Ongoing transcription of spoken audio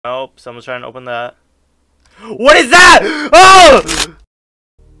Nope, someone's trying to open that. What is that? Oh!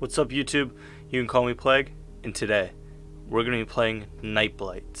 What's up, YouTube? You can call me Plague, and today we're going to be playing Night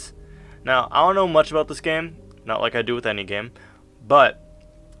Blights. Now, I don't know much about this game, not like I do with any game, but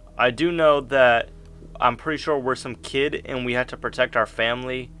I do know that I'm pretty sure we're some kid and we had to protect our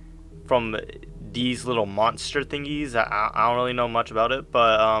family from these little monster thingies. I don't really know much about it,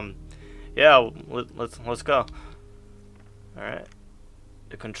 but yeah, let's go. All right,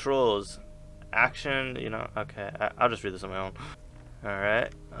 the controls, action, you know. Okay, I'll just read this on my own. All right,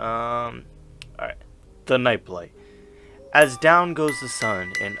 the Night Blight. As down goes the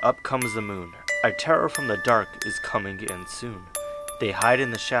sun and up comes the moon, a terror from the dark is coming in soon. They hide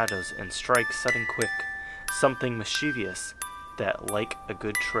in the shadows and strike sudden quick, something mischievous that like a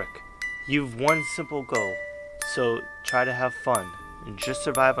good trick. You've one simple goal, so try to have fun and just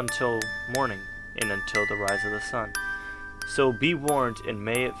survive until morning and until the rise of the sun. So be warned and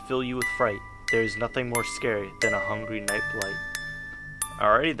may it fill you with fright. There is nothing more scary than a hungry night blight.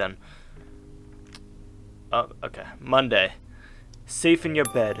 Alrighty then. Okay. Monday. Safe in your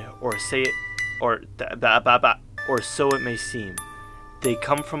bed, or say it, or so it may seem. They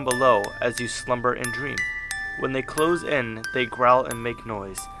come from below as you slumber and dream. When they close in, they growl and make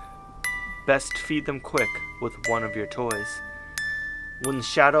noise. Best feed them quick with one of your toys. When the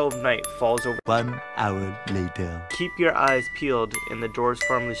shadow of night falls over 1 hour later. Keep your eyes peeled and the doors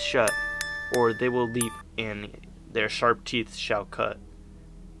firmly shut, or they will leap and their sharp teeth shall cut.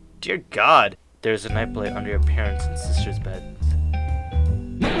 Dear God, there's a night blight under your parents' and sisters' beds.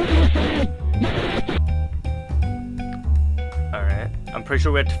 Alright, I'm pretty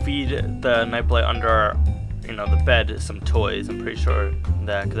sure we have to feed the night blight under our, the bed some toys. I'm pretty sure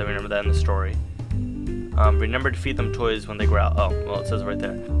that, because I remember that in the story. Remember to feed them toys when they growl. Oh, well, it says right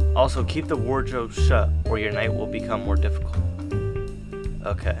there. Also, keep the wardrobe shut, or your night will become more difficult.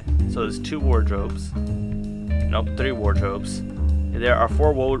 Okay, so there's 2 wardrobes. Nope, 3 wardrobes. There are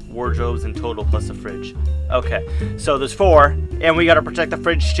 4 wardrobes in total, plus a fridge. Okay, so there's 4, and we gotta protect the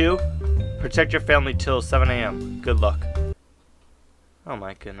fridge too. Protect your family till 7 a.m. Good luck. Oh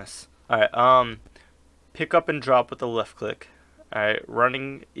my goodness. Alright, pick up and drop with the left click. Alright,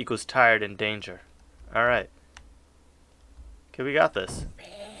 running equals tired and danger. Alright. Okay, we got this.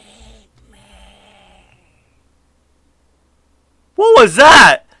 What was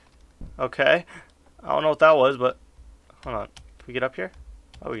that? Okay. I don't know what that was, but hold on. Can we get up here?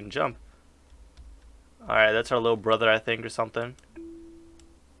 Oh, we can jump. Alright, that's our little brother, I think, or something.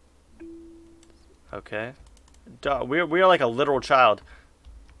 Okay. Duh, we are like a literal child.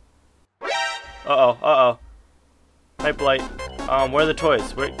 Uh-oh. Night Blight. Where are the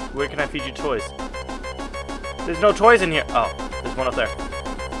toys? Where can I feed you toys? There's no toys in here. Oh, there's one up there.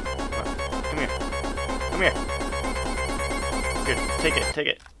 Come here. Come here. Here, take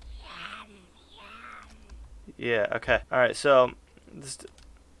it. Yeah, okay. Alright, so this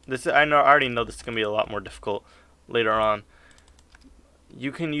I already know this is gonna be a lot more difficult later on.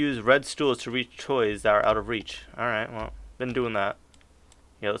 You can use red stools to reach toys that are out of reach. Alright, well, been doing that.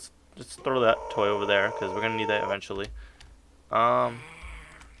 Yeah, let's just throw that toy over there, because we're gonna need that eventually.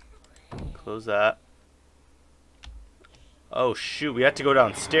 Close that. Oh shoot, we have to go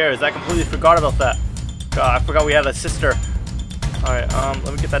downstairs. I completely forgot about that. God, I forgot we had a sister. Alright,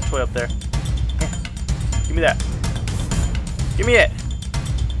 let me get that toy up there. Give me that. Give me it.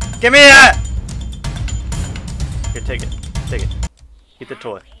 Give me that! Here, take it. Take it. Eat the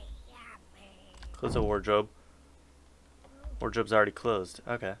toy. Close the wardrobe. Wardrobe's already closed.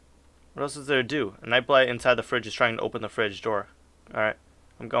 Okay. What else is there to do? A night blight inside the fridge is trying to open the fridge door. Alright.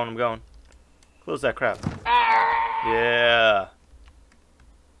 I'm going. Close that crap. Yeah.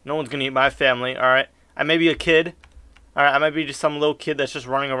 No one's gonna eat my family, alright? I may be a kid. Alright, I might be just some little kid that's just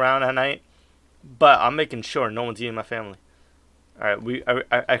running around at night. But I'm making sure no one's eating my family. Alright,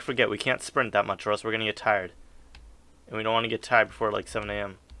 I forget, we can't sprint that much or else we're gonna get tired. And we don't want to get tired before like 7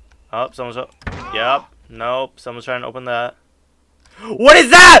 a.m. Oh, someone's up. Yep. Nope. Someone's trying to open that. What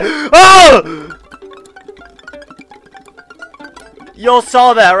is that? Oh! Y'all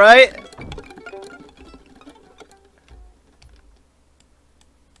saw that, right?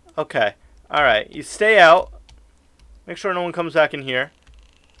 Okay. Alright. You stay out. Make sure no one comes back in here.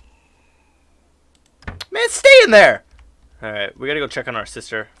 Man, stay in there! Alright. We gotta go check on our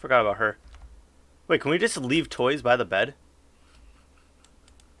sister. Forgot about her. Wait, can we just leave toys by the bed?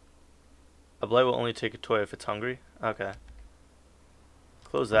 A blight will only take a toy if it's hungry? Okay.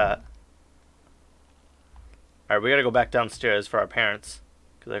 Close that. Alright, we gotta go back downstairs for our parents.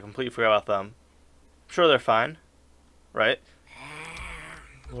 Because I completely forgot about them. I'm sure they're fine. Right?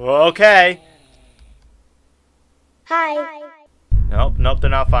 Okay. Hi. Nope, nope, they're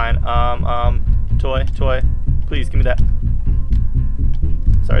not fine. Toy, please give me that.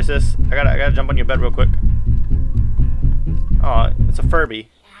 Sorry, sis. I gotta jump on your bed real quick. Oh, it's a Furby.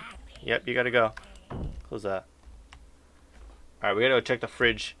 Yep, you gotta go. Close that. Alright, we gotta go check the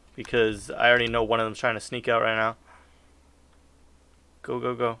fridge because I already know one of them's trying to sneak out right now. Go,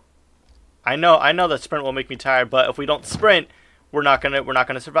 go, go. I know that sprint will make me tired, but if we don't sprint, we're not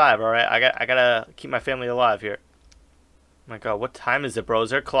gonna survive, alright? I gotta keep my family alive here. Oh my god, what time is it, bro? Is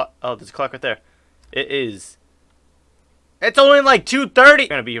there a clock? Oh, there's a clock right there. It is. It's only like 2:30. I'm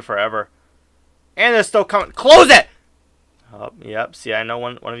gonna be here forever. And they're still coming. Close it! Oh, yep. See, I know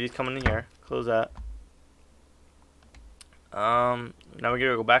one of you's coming in here. Close that. Now we're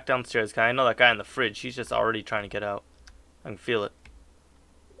gonna go back downstairs. Cause I know that guy in the fridge. He's just already trying to get out. I can feel it.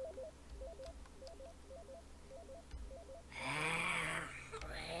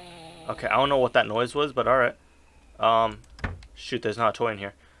 Okay, I don't know what that noise was, but alright. Shoot, there's not a toy in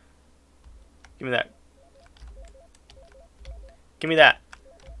here. Give me that. Give me that.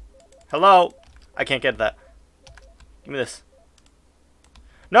 Hello? I can't get that. Give me this.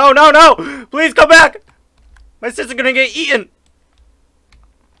 No, no, no! Please come back! My sister's gonna get eaten!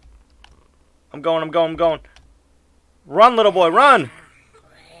 I'm going. Run, little boy, run!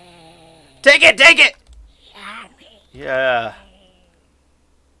 Take it, take it! Yeah.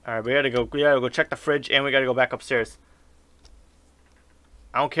 Alright, we gotta go check the fridge and we gotta go back upstairs.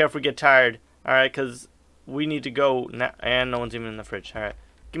 I don't care if we get tired, alright, because we need to go now, and no one's even in the fridge. Alright,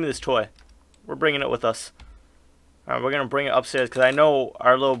 give me this toy. We're bringing it with us. Alright, we're gonna bring it upstairs because I know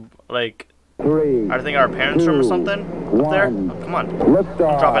our little, like, I think our parents' room or something up there. Oh, come on, I'm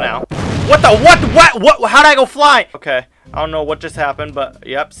dropping out. What the, what, how did I go flying? Okay, I don't know what just happened, but,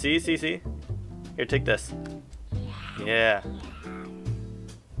 yep, see. Here, take this. Yeah.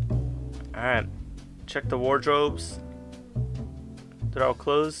 Alright, check the wardrobes. They're all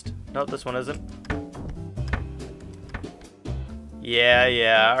closed. Nope, this one isn't.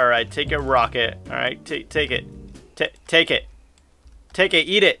 Yeah, alright, take your rocket. Alright, take it. Take it. Take it,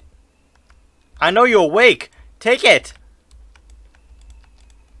 eat it. I know you're awake. Take it.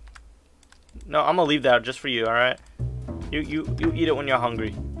 No, I'm gonna leave that just for you, alright? You eat it when you're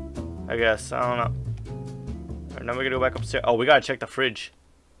hungry. I guess, I don't know. Alright, now we're gonna go back upstairs. Oh, we gotta check the fridge.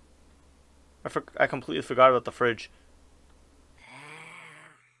 I completely forgot about the fridge.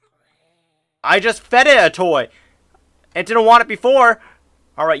 I just fed it a toy. It didn't want it before.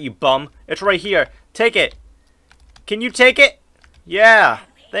 Alright, you bum. It's right here. Take it. Can you take it? Yeah.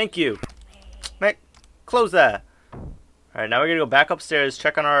 Thank you. Man, close that. Alright, now we're going to go back upstairs,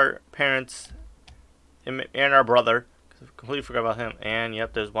 check on our parents and our brother. I completely forgot about him. And,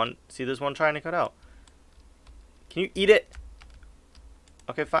 yep, there's one. See, there's one trying to cut out. Can you eat it?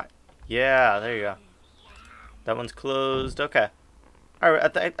 Okay, fine. Yeah, there you go. That one's closed. Okay.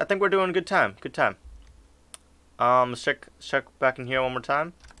 Alright, I think we're doing a good time. Good time. Let's check back in here one more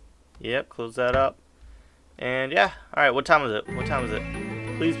time. Yep, close that up. And yeah, alright, what time is it? What time is it?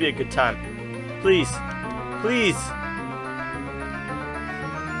 Please be a good time. Please. Please.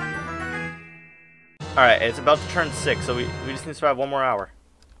 Alright, it's about to turn 6, so we just need to survive one more hour.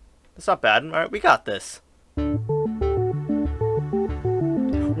 That's not bad. Alright, we got this.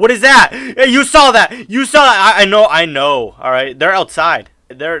 What is that? Hey, you saw that. You saw that. I know. All right, they're outside.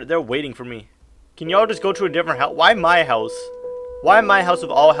 They're waiting for me. Can y'all just go to a different house? Why my house? Why my house of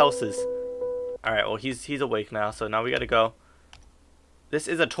all houses? All right. Well, he's awake now, so now we gotta go. This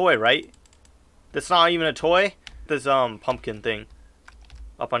is a toy, right? That's not even a toy. This pumpkin thing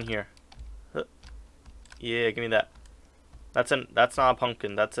up on here. Yeah, give me that. That's not a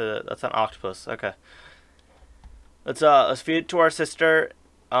pumpkin. That's an octopus. Okay. Let's feed it to our sister.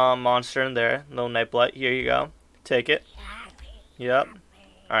 Monster in there, little Night Blight. Here you go. Take it. Yep.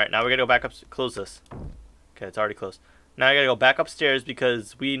 Alright, now we gotta go back up. Close this. Okay, it's already closed. Now I gotta go back upstairs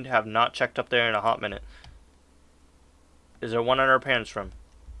because we have not checked up there in a hot minute. Is there one in our parents' room?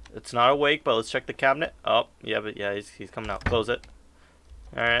 It's not awake, but let's check the cabinet. Oh, yeah, but yeah, he's coming out. Close it.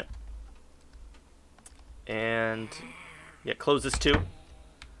 Alright. And yeah, close this too.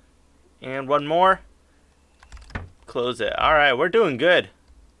 And one more. Close it. Alright, we're doing good.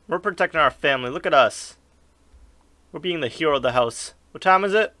 We're protecting our family. Look at us. We're being the hero of the house. What time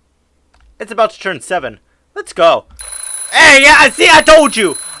is it? It's about to turn 7. Let's go. Hey, yeah, see, I told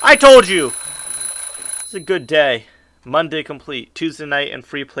you. It's a good day. Monday complete. Tuesday night and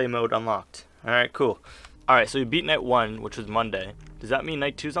free play mode unlocked. Alright, cool. Alright, so we beat night 1, which was Monday. Does that mean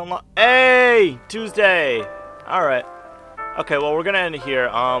night 2's unlocked? Hey, Tuesday. Alright. Okay, well, we're going to end it here.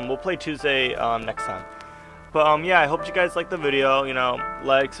 We'll play Tuesday next time. But yeah, I hope you guys liked the video. You know,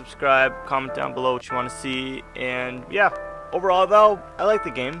 like, subscribe, comment down below what you want to see, and yeah, overall though, I like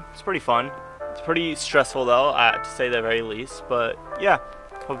the game. It's pretty fun. It's pretty stressful though, to say the very least. But yeah,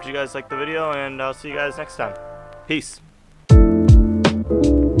 hope you guys liked the video, and I'll see you guys next time. Peace.